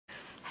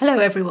Hello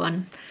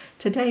everyone.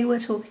 Today we're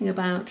talking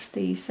about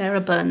the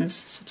Sarah Burns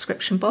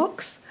subscription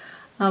box,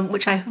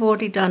 which I have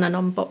already done an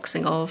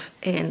unboxing of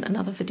in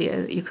another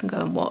video that you can go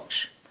and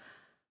watch.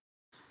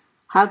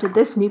 How did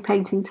this new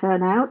painting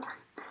turn out?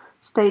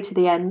 Stay to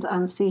the end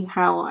and see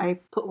how I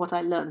put what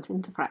I learnt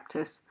into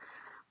practice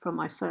from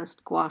my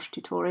first gouache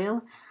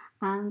tutorial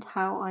and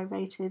how I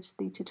rated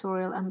the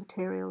tutorial and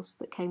materials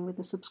that came with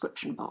the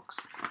subscription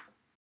box.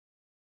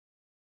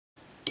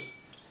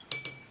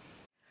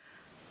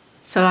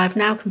 So I've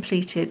now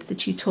completed the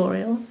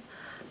tutorial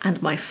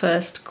and my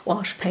first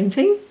gouache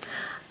painting,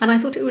 and I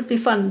thought it would be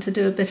fun to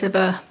do a bit of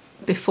a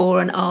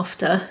before and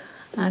after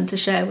and to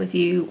share with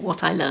you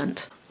what I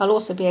learnt. I'll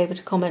also be able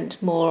to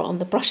comment more on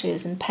the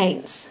brushes and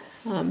paints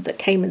that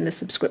came in the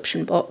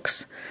subscription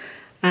box,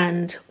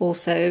 and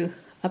also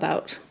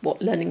about what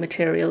learning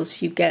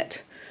materials you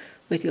get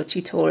with your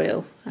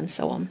tutorial and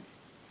so on.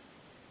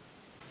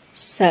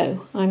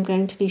 So I'm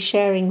going to be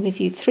sharing with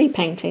you 3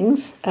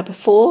 paintings,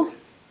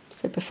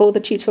 before the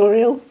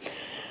tutorial,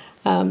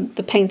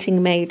 the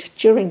painting made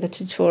during the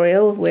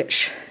tutorial,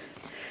 which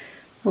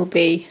will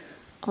be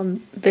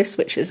on this,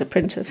 which is a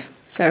print of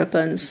Sarah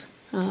Burns'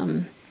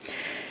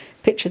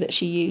 picture that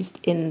she used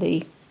in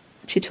the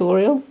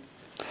tutorial,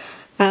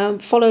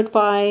 followed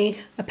by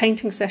a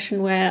painting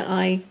session where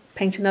I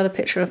paint another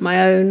picture of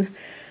my own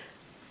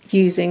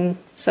using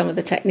some of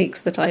the techniques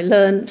that I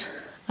learnt,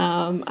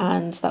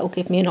 and that will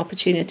give me an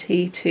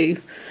opportunity to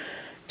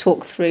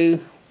talk through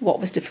what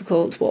was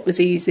difficult, what was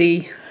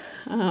easy,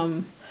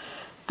 and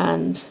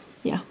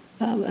a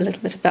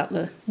little bit about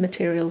the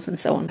materials and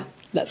so on.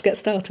 Let's get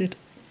started.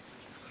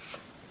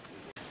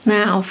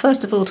 Now,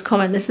 first of all, to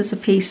comment, this is a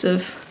piece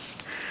of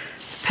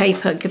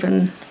paper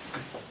given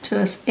to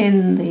us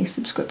in the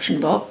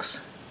subscription box,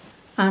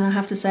 and I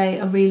have to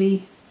say,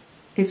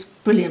 it's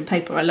brilliant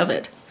paper. I love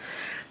it.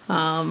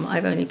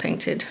 I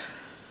painted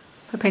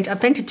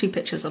 2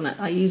 pictures on it.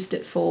 I used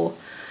it for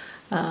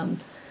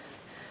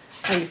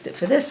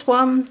this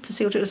one to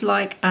see what it was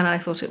like, and I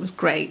thought it was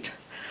great.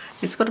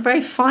 It's got a very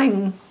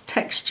fine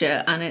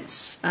texture, and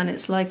it's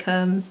like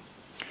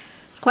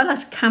it's quite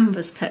like a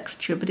canvas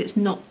texture, but it's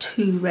not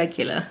too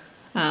regular.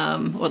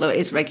 Although it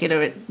is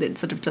regular, it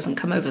sort of doesn't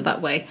come over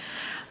that way.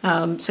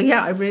 So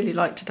yeah, I really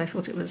liked it. I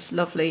thought it was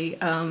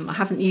lovely. I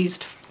haven't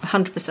used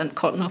 100%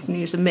 cotton. I often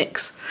use a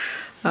mix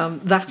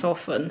that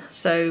often.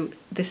 So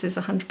this is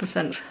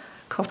 100%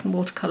 cotton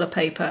watercolour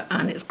paper,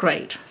 and it's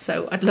great.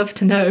 So I'd love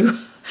to know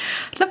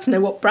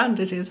what brand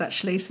it is,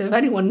 actually. So if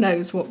anyone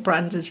knows what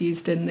brand is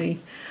used in the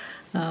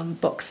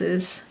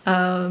boxes,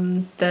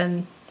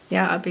 then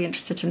yeah, I'd be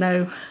interested to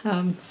know.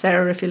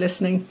 Sarah, if you're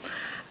listening,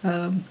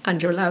 and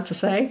you're allowed to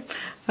say,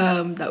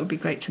 that would be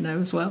great to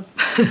know as well.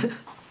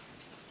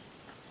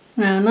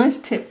 Now, a nice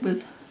tip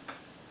with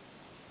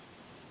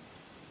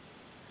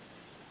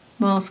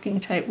masking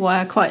tape,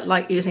 why I quite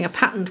like using a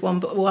patterned one,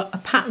 but a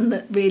pattern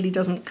that really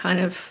doesn't kind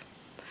of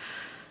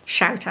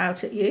shout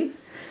out at you,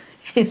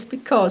 is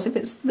because if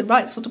it's the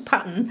right sort of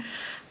pattern,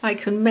 I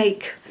can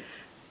make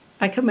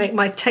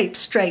my tape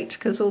straight,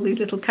 because all these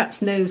little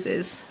cat's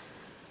noses,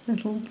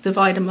 little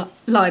divider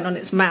line on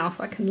its mouth,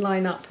 I can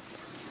line up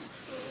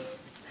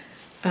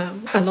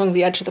along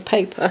the edge of the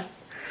paper,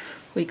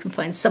 where you can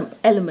find some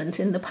element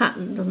in the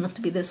pattern, doesn't have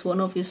to be this one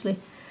obviously,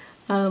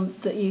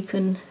 that you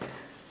can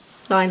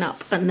line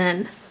up, and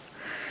then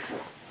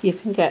you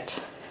can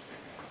get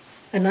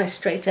a nice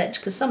straight edge,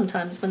 because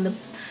sometimes when the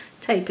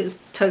tape is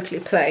totally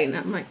plain,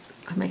 I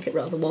make it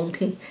rather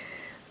wonky.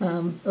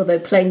 Although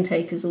plain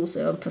tape is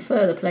also, I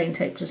prefer the plain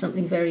tape to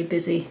something very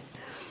busy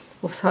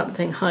or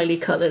something highly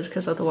coloured,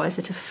 because otherwise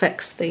it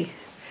affects the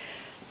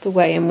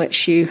way in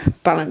which you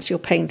balance your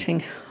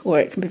painting, or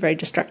it can be very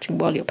distracting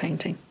while you're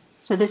painting.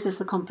 So this is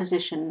the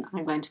composition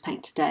I'm going to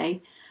paint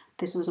today.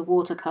 This was a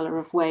watercolour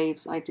of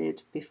waves I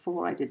did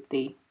before I did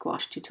the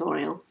gouache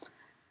tutorial.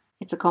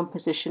 It's a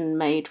composition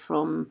made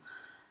from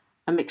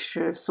a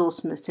mixture of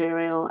source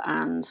material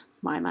and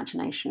my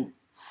imagination.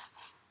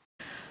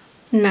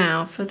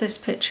 Now, for this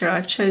picture,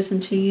 I've chosen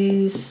to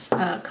use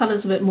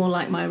colours a bit more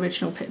like my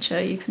original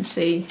picture. You can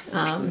see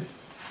the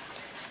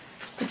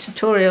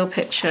tutorial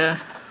picture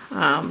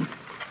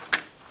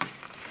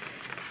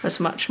was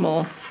much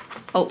more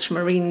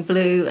ultramarine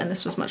blue, and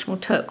this was much more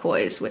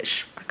turquoise,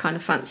 which I kind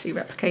of fancy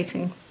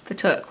replicating the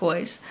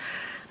turquoise.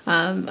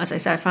 As I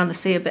say, I found the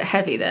sea a bit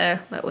heavy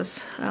there. That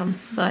was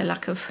my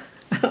lack of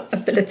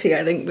ability,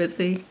 I think, with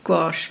the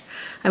gouache.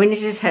 I mean,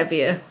 it is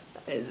heavier.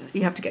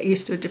 You have to get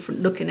used to a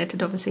different look in it.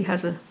 It obviously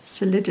has a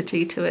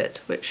solidity to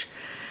it, which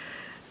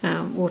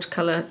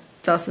watercolour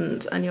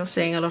doesn't, and you're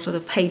seeing a lot of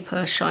the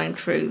paper shine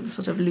through. The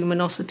sort of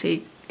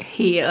luminosity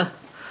here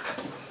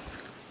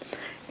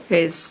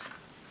is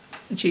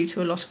due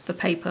to a lot of the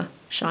paper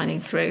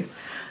shining through,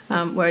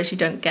 whereas you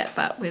don't get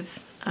that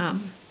with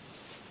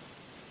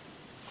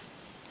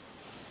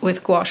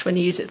gouache when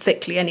you use it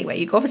thickly anyway.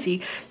 You've got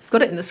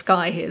it in the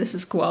sky here. This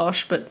is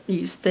gouache, but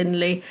used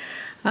thinly.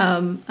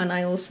 And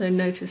I also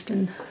noticed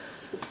in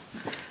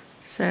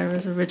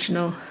Sarah's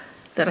original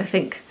that I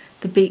think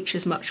the beach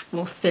is much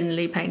more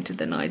thinly painted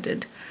than I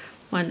did.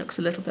 mine looks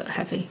a little bit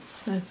heavy.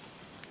 So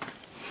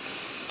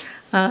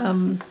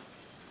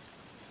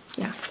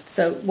yeah,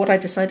 so what I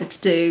decided to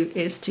do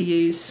is to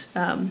use,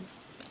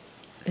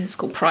 it's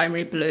called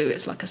primary blue.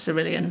 It's like a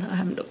cerulean. I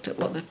haven't looked at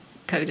what the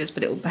code is,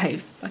 but it will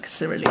behave like a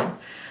cerulean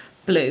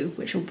blue,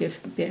 which will be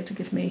able to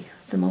give me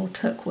the more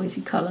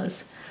turquoisey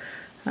colours,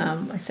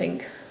 I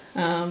think.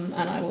 And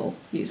I will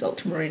use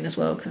ultramarine as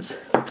well, because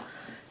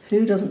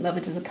who doesn't love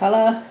it as a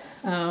colour?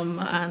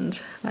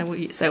 And I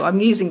will so I'm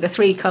using the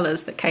 3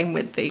 colours that came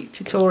with the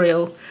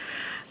tutorial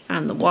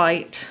and the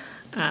white,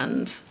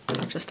 and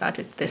I've just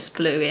added this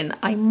blue in.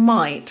 I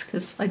might,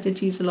 because I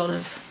did use a lot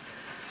of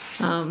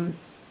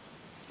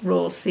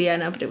raw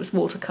sienna, but it was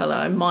watercolour.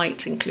 I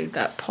might include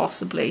that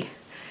possibly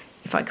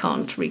if I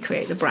can't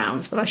recreate the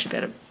browns, but I should be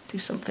able to do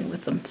something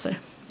with them, so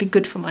it'd be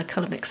good for my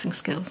colour mixing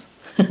skills.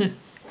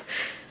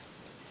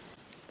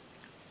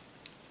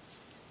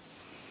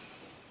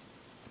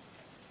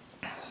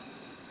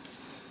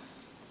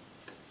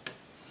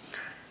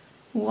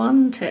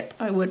 One tip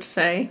I would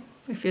say,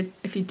 if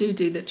you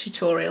do the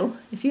tutorial,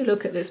 if you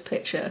look at this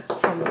picture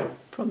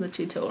from the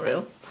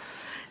tutorial,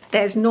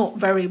 there's not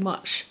very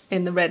much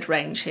in the red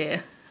range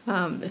here.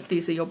 If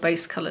these are your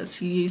base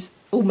colours, you use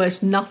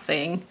almost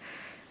nothing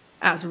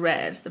as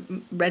red.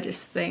 The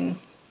reddest thing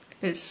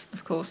is,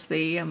 of course,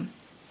 the,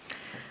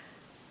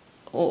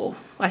 or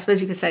I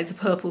suppose you could say the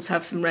purples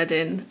have some red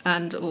in,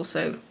 and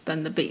also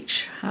then the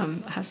beach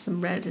has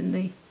some red in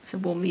the, to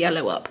warm the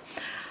yellow up.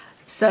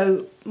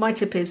 So my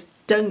tip is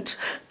don't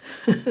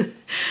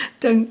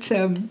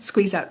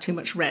squeeze out too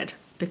much red,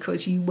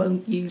 because you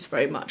won't use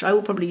very much. I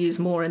will probably use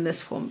more in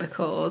this one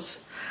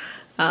because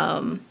where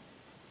am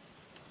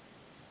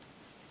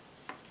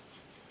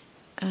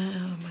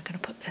I going to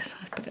put this?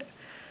 I put it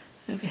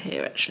over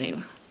here actually,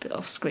 a bit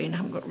off screen. I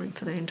haven't got room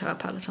for the entire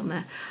palette on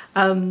there.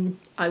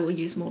 I will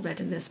use more red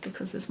in this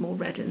because there's more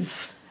red in,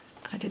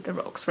 I did the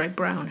rocks very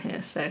brown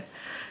here, so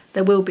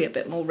there will be a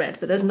bit more red,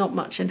 but there's not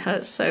much in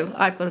hers. So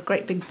I've got a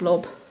great big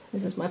blob.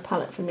 This is my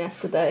palette from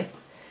yesterday.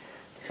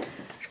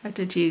 I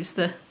did use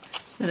the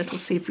little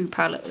see-through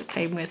palette that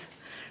came with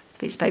a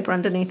piece of paper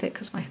underneath it,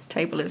 because my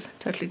table is a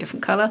totally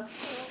different colour.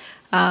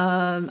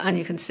 And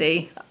you can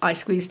see I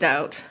squeezed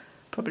out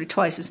probably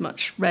twice as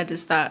much red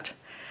as that,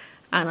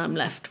 and I'm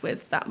left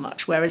with that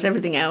much, whereas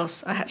everything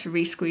else I had to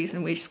re-squeeze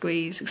and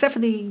re-squeeze, except for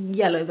the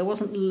yellow. There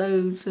wasn't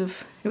loads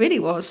of, it really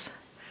was,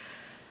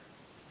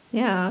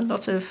 yeah, a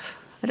lot of,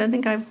 I don't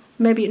think I,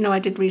 maybe, no, I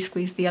did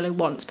re-squeeze the yellow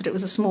once, but it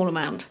was a small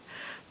amount.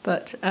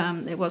 But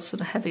it was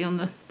sort of heavy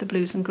on the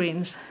blues and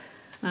greens,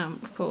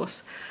 of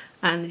course.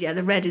 And yeah,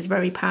 the red is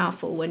very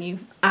powerful when you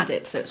add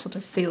it, so it sort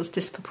of feels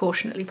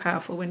disproportionately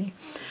powerful when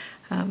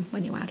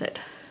you add it.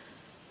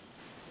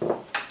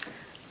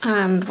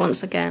 And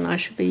once again, I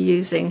should be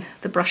using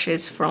the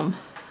brushes from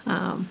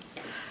the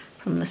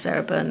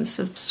Sarah Burns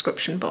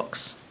subscription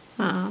box.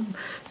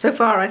 So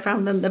far I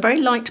found them, they're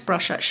very light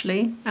brush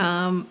actually.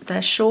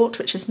 They're short,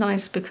 which is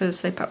nice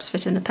because they perhaps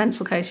fit in a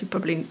pencil case. You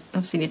probably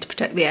obviously need to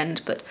protect the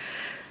end, but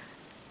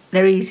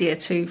they're easier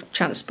to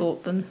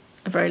transport than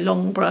a very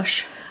long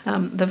brush.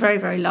 They're very,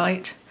 very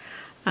light,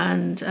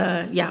 and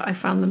yeah, I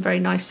found them very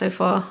nice so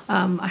far.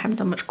 I haven't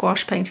done much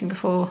gouache painting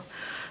before,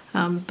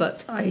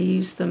 but I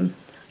use them,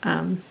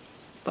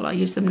 well, I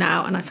use them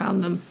now, and I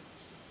found them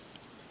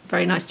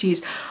very nice to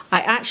use.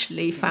 I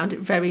actually found it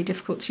very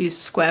difficult to use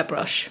a square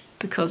brush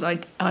because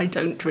I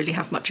don't really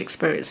have much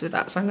experience with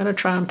that, so I'm going to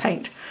try and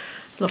paint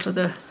a lot of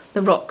the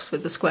rocks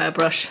with the square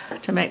brush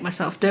to make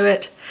myself do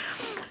it.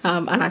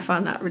 And I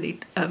found that really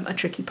a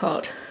tricky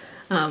part,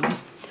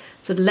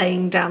 sort of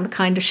laying down the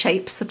kind of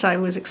shapes that I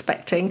was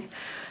expecting,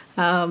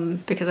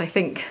 because I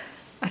think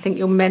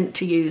you're meant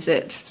to use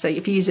it. So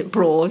if you use it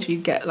broad, you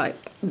get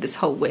like this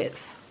whole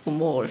width or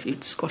more if you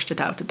squashed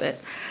it out a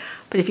bit.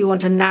 But if you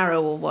want a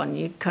narrower one,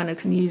 you kind of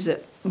can use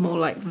it more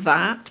like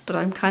that. But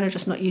I'm kind of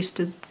just not used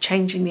to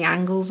changing the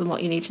angles and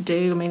what you need to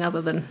do. I mean,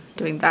 other than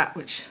doing that,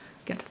 which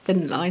get a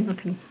thin line, I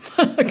can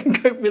I can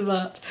cope with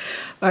that.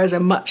 Whereas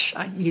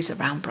I use a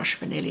round brush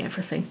for nearly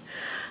everything.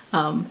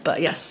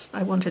 But yes,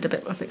 I wanted a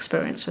bit of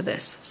experience with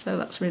this, so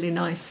that's really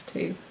nice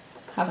to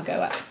have a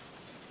go at.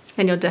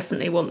 And you'll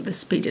definitely want this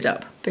speeded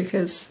up,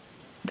 because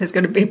there's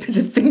going to be a bit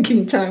of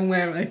thinking time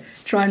where I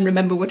try and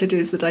remember what it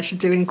is that I should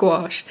do in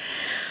gouache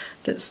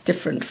that's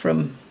different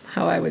from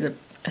how I would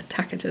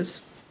attack it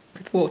as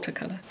with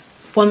watercolour.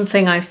 One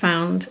thing I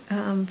found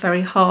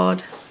very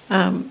hard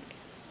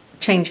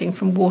changing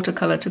from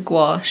watercolour to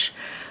gouache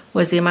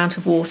was the amount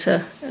of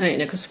water, you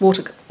know, because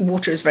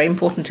water is very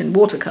important in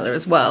watercolour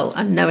as well,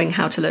 and knowing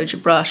how to load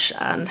your brush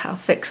and how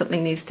thick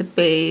something needs to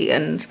be,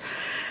 and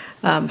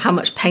how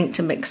much paint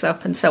to mix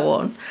up and so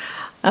on.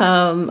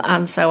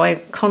 And so I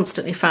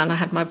constantly found I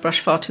had my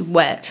brush far too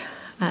wet,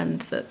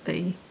 and that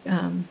the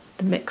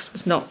mix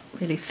was not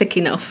really thick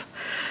enough,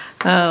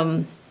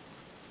 or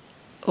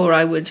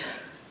I'd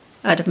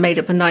have made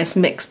up a nice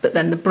mix, but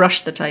then the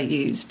brush that I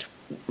used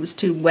was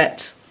too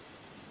wet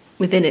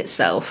within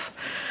itself,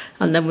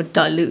 and then would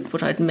dilute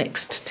what I'd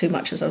mixed too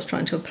much as I was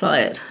trying to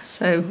apply it.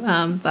 So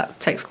that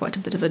takes quite a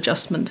bit of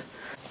adjustment.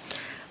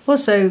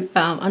 Also,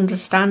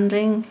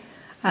 understanding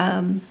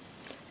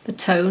the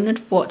tone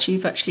of what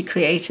you've actually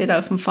created. I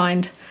often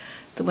find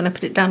that when I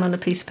put it down on a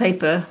piece of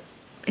paper,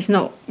 it's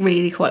not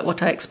really quite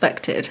what I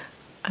expected.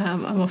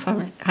 I'm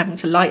often having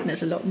to lighten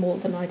it a lot more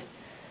than I'd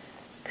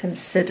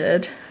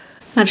considered.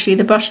 Actually,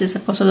 the brushes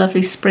have got a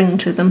lovely spring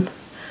to them,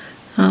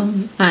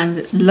 and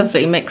it's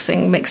lovely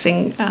mixing.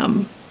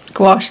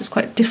 Gouache is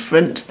quite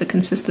different, the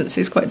consistency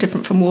is quite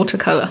different from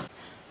watercolour.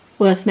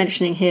 Worth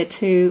mentioning here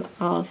too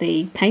are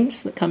the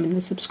paints that come in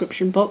the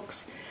subscription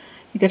box.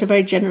 You get a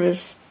very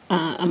generous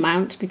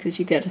amount because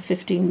you get a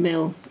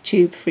 15mm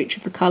tube for each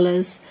of the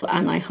colours,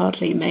 and I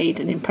hardly made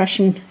an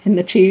impression in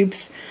the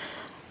tubes,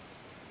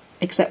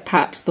 except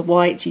perhaps the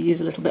white. You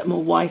use a little bit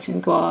more white in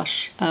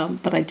gouache,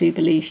 but I do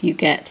believe you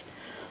get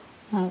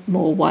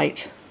more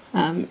white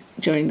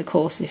during the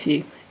course.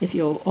 If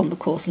you're on the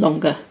course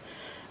longer,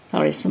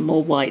 there is some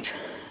more white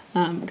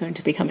going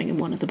to be coming in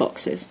one of the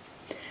boxes.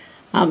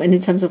 And in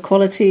terms of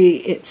quality,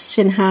 it's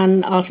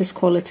Shinhan artist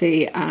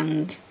quality,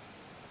 and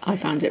I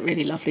found it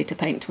really lovely to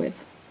paint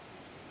with.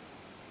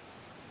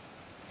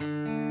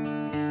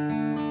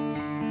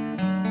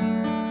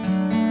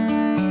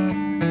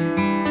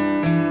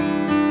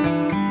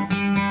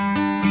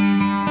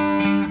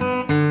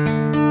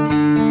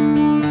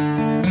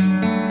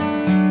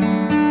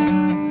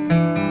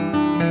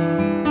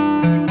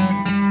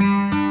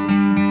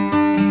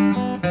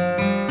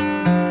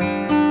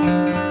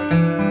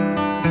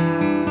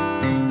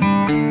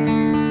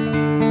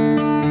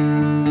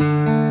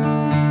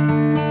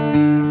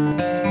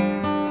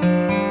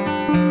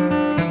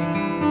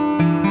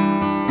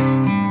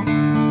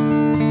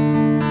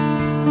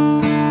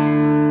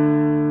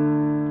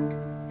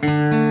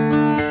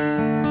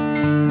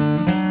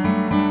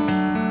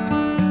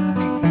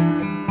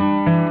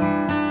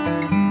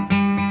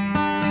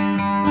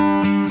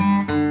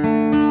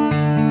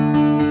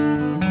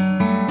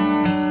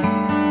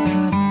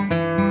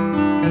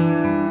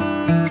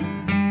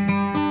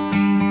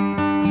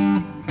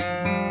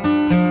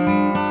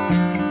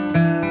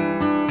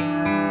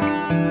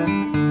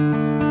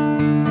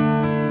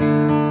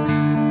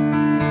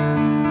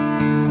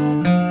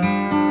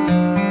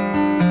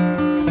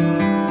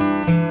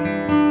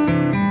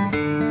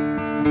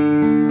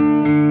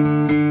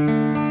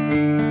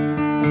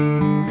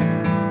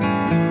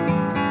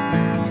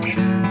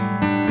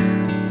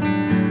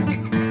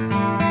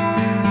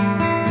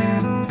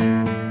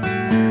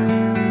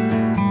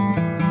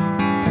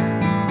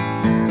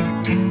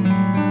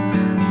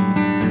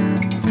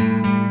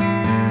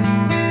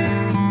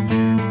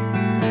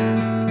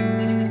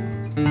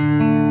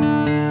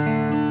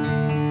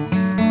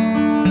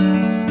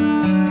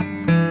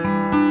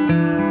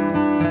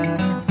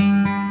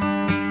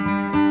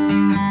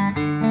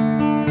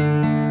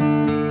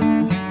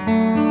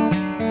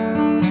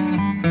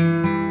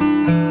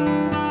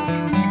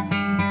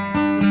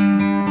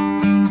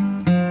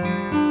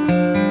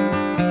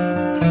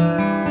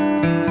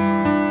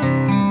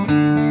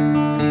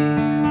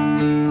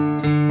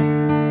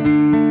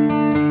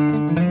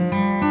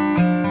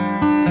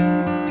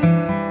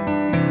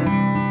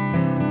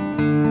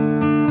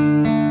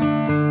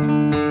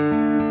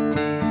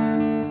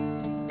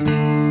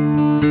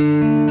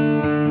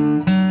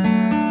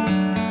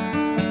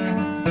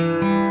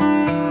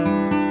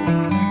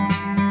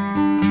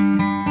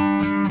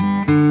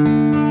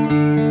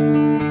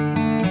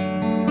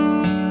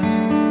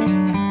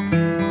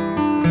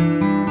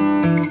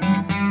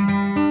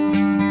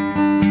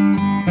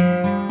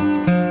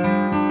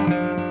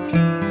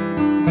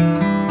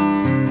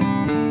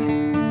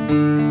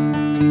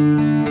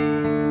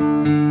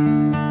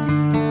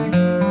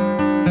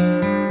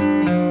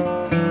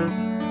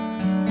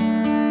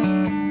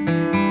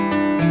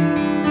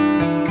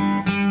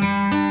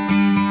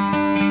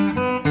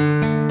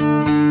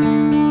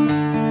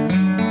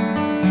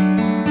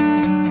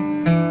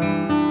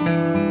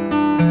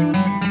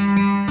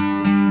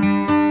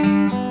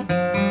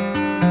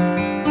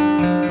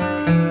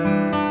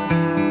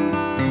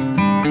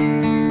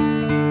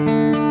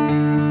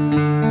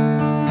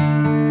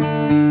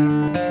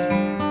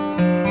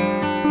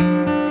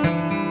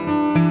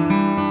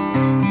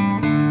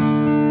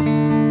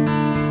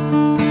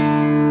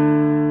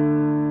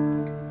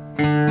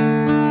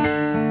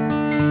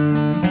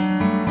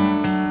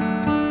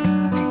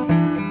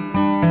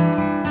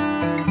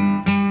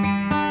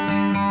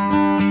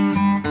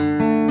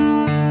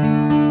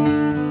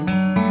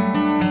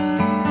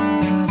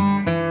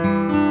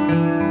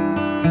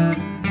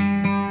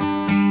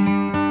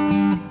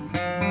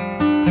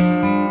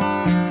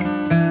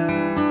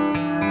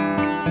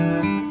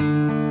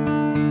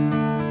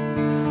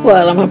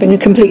 Well, I'm having a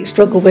complete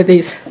struggle with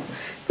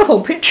the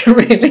whole picture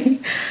really.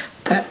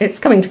 But it's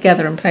coming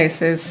together in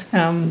places.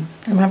 I'm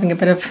having a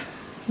bit of,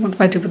 what do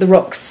I do with the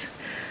rocks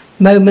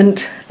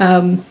moment.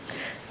 I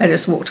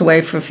just walked away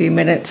for a few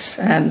minutes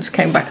and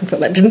came back and thought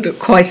that didn't look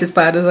quite as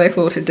bad as I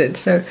thought it did.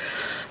 So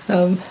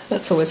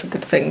that's always a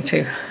good thing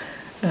to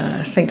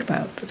think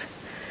about. But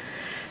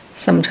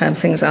sometimes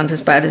things aren't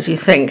as bad as you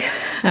think,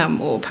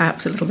 or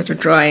perhaps a little bit of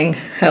drying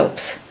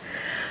helps.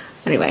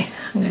 Anyway,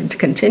 I'm going to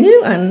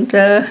continue and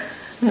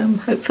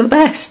hope for the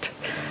best.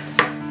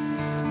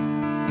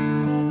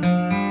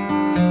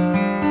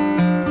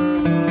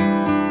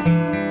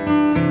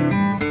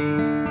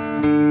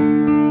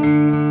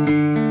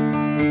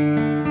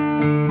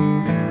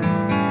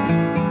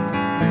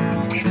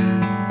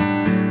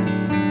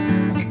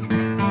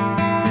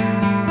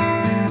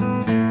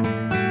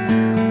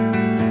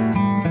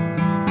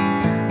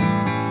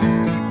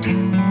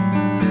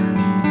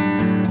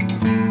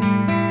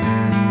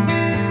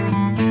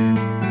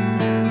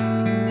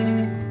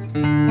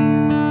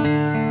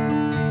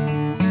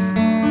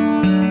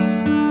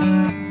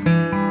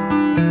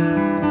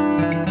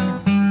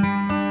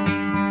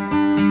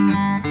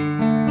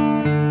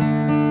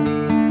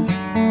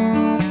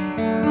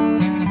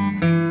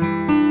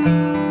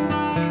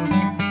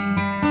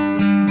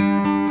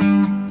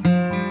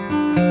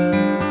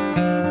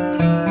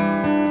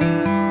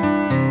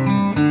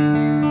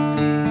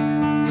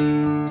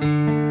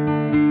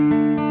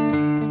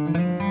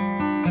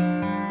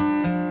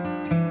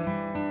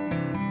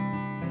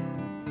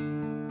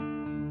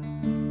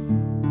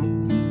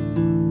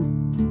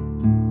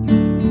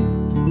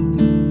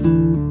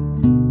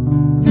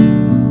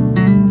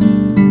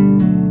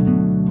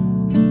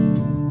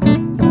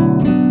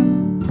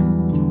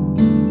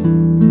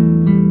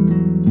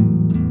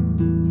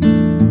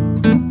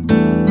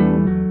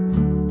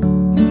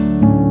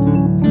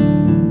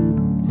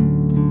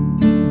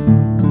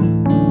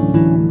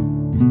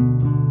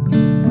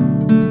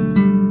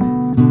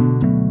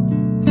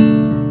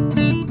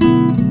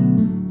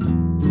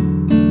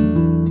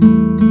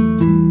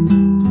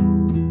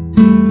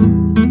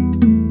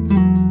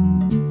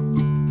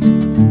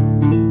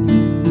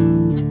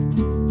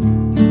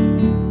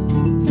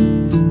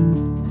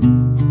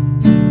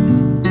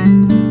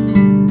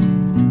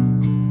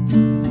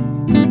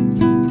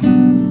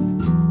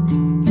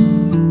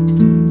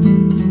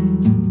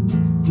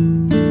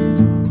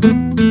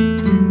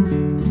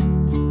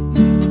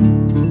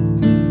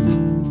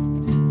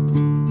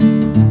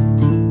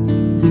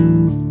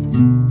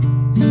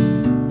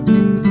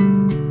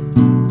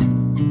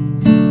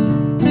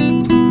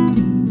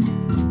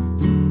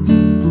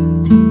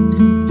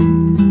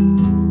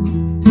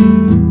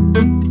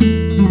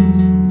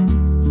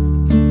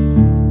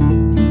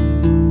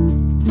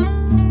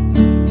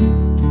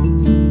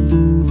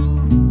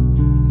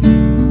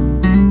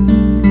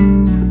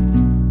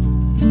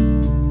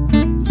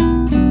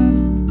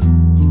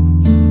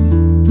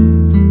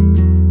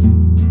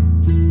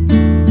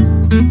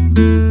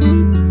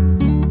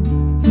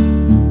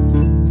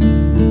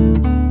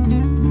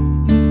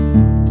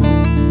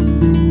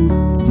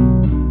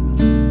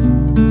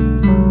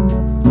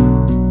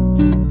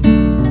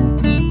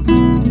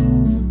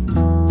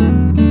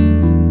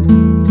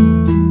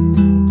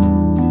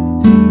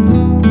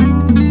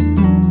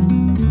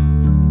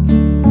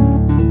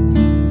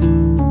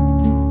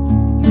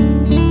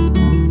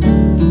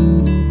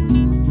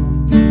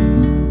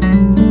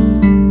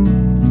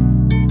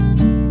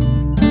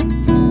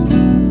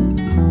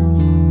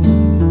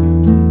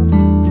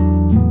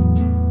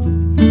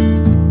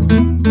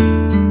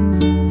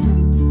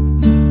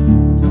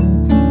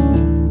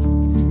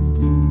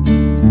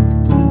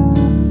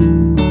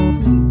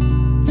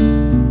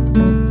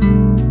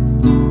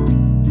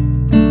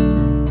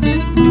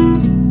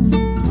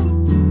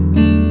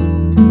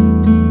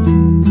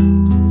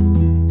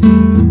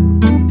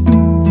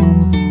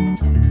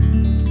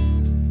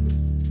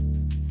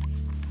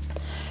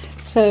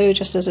 So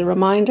just as a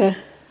reminder,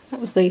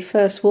 that was the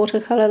first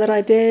watercolour that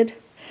I did.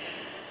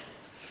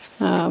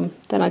 Then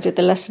I did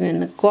the lesson in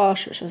the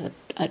gouache, which was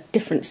a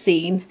different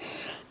scene,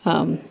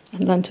 and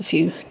learnt a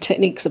few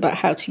techniques about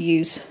how to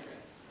use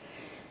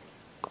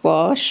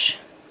gouache.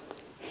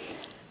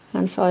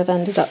 And so I've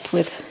ended up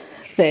with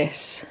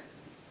this.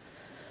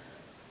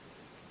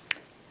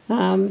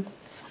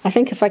 I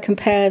think if I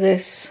compare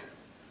this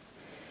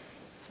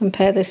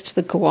to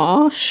the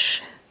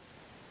gouache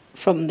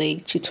from the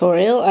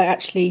tutorial,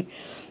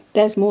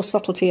 there's more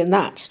subtlety in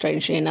that,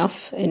 strangely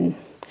enough. I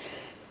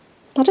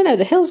don't know,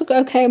 the hills are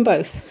okay in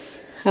both.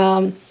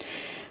 But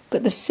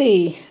the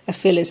sea, I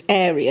feel, is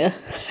airier.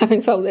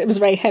 Having felt that it was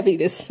very heavy,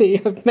 this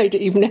sea, I've made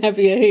it even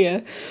heavier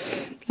here.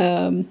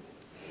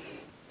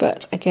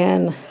 But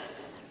again,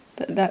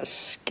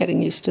 that's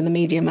getting used to the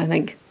medium, I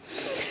think.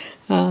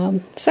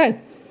 So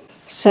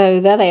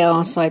there they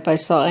are, side by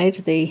side,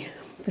 the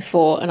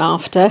before and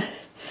after.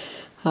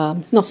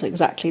 Not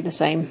exactly the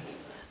same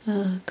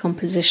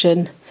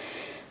composition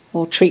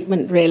or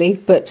treatment really,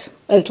 but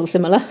a little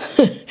similar.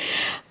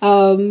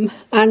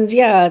 And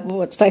yeah,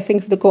 what did I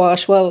think of the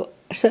gouache? Well,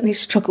 I certainly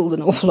struggled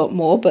an awful lot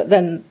more, but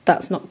then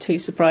that's not too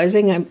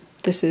surprising. There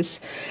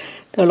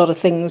are a lot of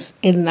things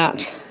in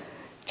that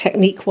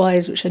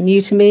technique-wise which are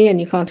new to me, and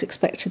you can't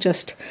expect to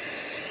just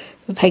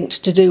paint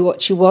to do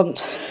what you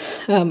want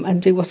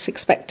and do what's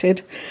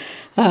expected.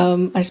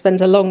 I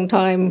spent a long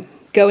time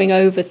going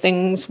over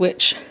things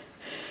which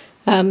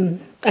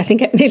I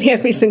think nearly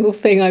every single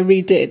thing I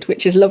redid,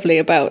 which is lovely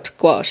about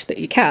gouache, that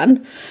you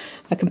can.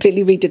 I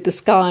completely redid the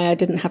sky. I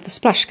didn't have the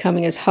splash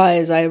coming as high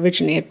as I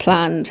originally had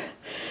planned.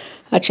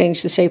 I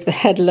changed the shape of the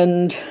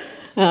headland.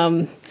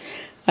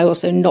 I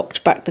also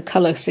knocked back the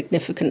colour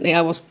significantly.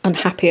 I was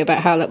unhappy about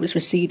how that was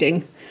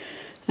receding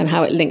and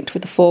how it linked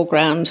with the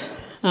foreground,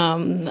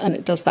 and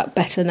it does that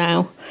better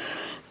now.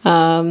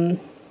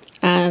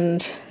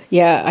 And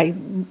yeah, I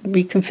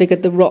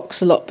reconfigured the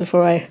rocks a lot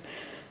before I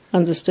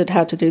understood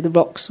how to do the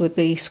rocks with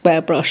the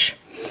square brush.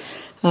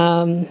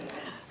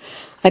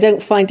 I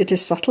don't find it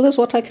as subtle as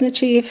what I can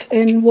achieve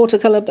in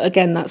watercolour, but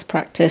again, that's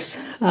practice.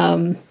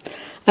 And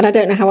I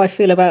don't know how I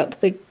feel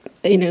about the,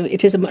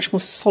 it is a much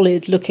more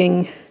solid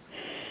looking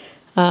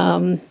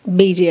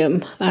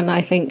medium, and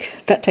I think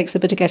that takes a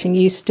bit of getting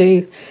used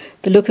to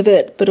the look of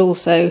it, but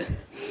also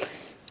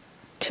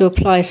to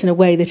apply it in a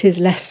way that is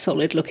less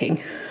solid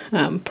looking,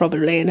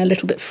 probably, and a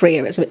little bit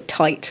freer. It's a bit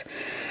tight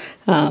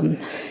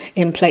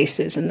in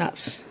places, and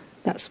that's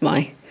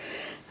my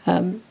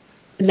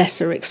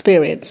lesser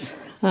experience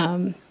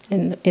in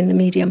the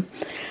medium.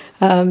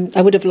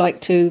 I would have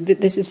liked to.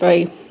 This is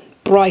very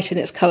bright in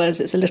its colours.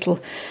 It's a little.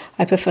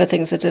 I prefer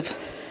things that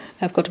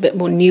have got a bit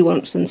more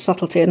nuance and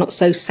subtlety, and not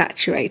so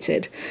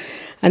saturated.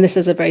 And this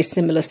has a very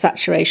similar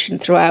saturation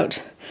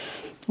throughout.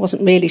 I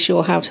wasn't really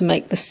sure how to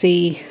make the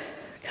sea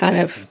kind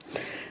of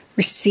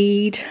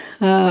recede.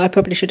 I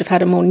probably should have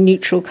had a more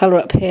neutral colour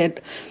up here,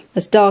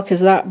 as dark as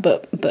that,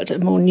 but a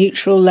more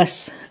neutral,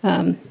 less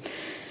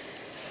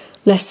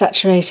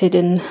saturated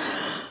in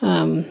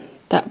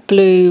that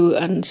blue,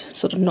 and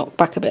sort of knocked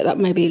back a bit. That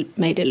maybe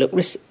made it look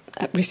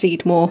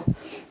recede more.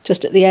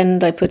 Just at the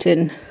end, I put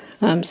in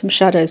some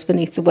shadows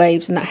beneath the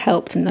waves, and that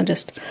helped, and I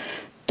just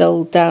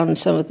dulled down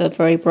some of the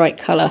very bright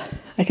colour.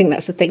 I think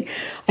that's the thing.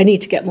 I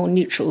need to get more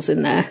neutrals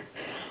in there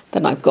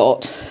than I've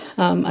got,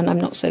 and I'm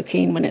not so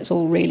keen when it's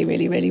all really,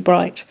 really, really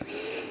bright.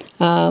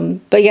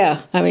 But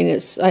yeah, I mean,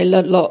 I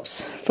learnt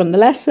lots from the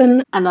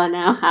lesson, and I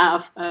now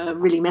have a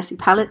really messy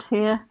palette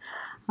here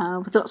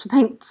with lots of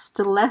paint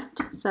still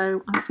left,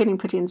 so I'm feeling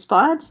pretty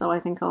inspired, so I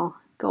think I'll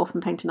go off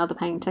and paint another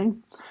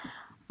painting.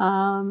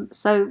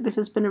 So this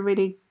has been a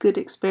really good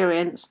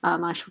experience,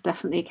 and I shall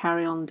definitely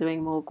carry on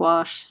doing more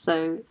gouache,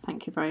 so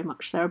thank you very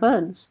much, Sarah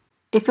Burns.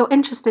 If you're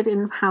interested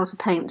in how to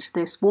paint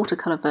this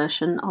watercolour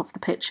version of the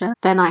picture,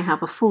 then I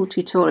have a full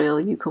tutorial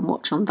you can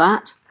watch on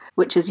that,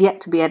 which is yet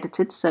to be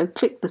edited, so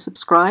click the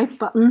subscribe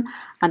button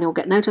and you'll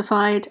get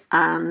notified,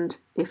 and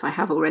if I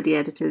have already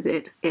edited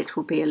it, it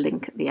will be a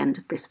link at the end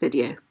of this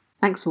video.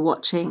 Thanks for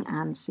watching,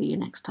 and see you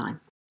next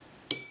time.